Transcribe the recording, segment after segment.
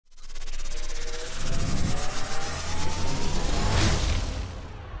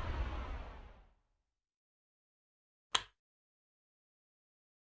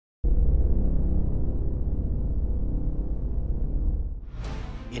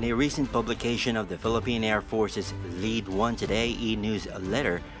In a recent publication of the Philippine Air Force's Lead One Today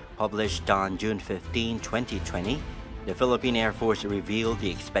e-newsletter published on June 15, 2020, the Philippine Air Force revealed the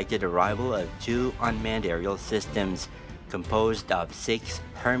expected arrival of 2 unmanned aerial systems composed of 6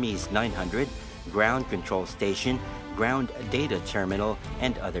 Hermes 900, ground control station, ground data terminal,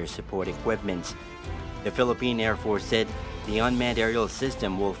 and other support equipment. The Philippine Air Force said the unmanned aerial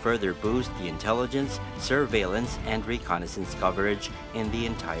system will further boost the intelligence, surveillance, and reconnaissance coverage in the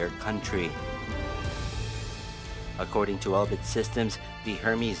entire country. According to Elbit Systems, the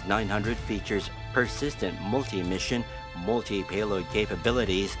Hermes 900 features persistent multi-mission, multi-payload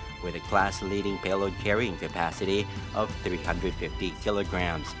capabilities with a class-leading payload carrying capacity of 350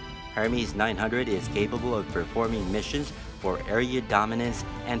 kilograms. Hermes 900 is capable of performing missions for area dominance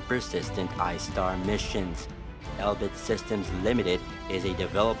and persistent ISTAR missions. Elbit Systems Ltd is a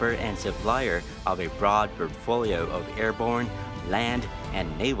developer and supplier of a broad portfolio of airborne, land,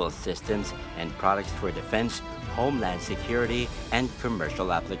 and naval systems and products for defense, homeland security, and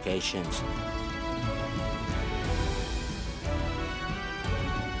commercial applications.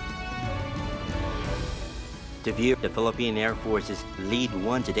 To view the Philippine Air Force's Lead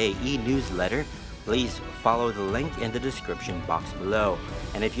One Today e-newsletter, please follow the link in the description box below.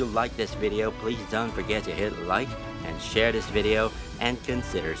 And if you like this video, please don't forget to hit like and share this video and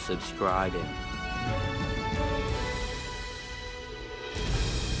consider subscribing.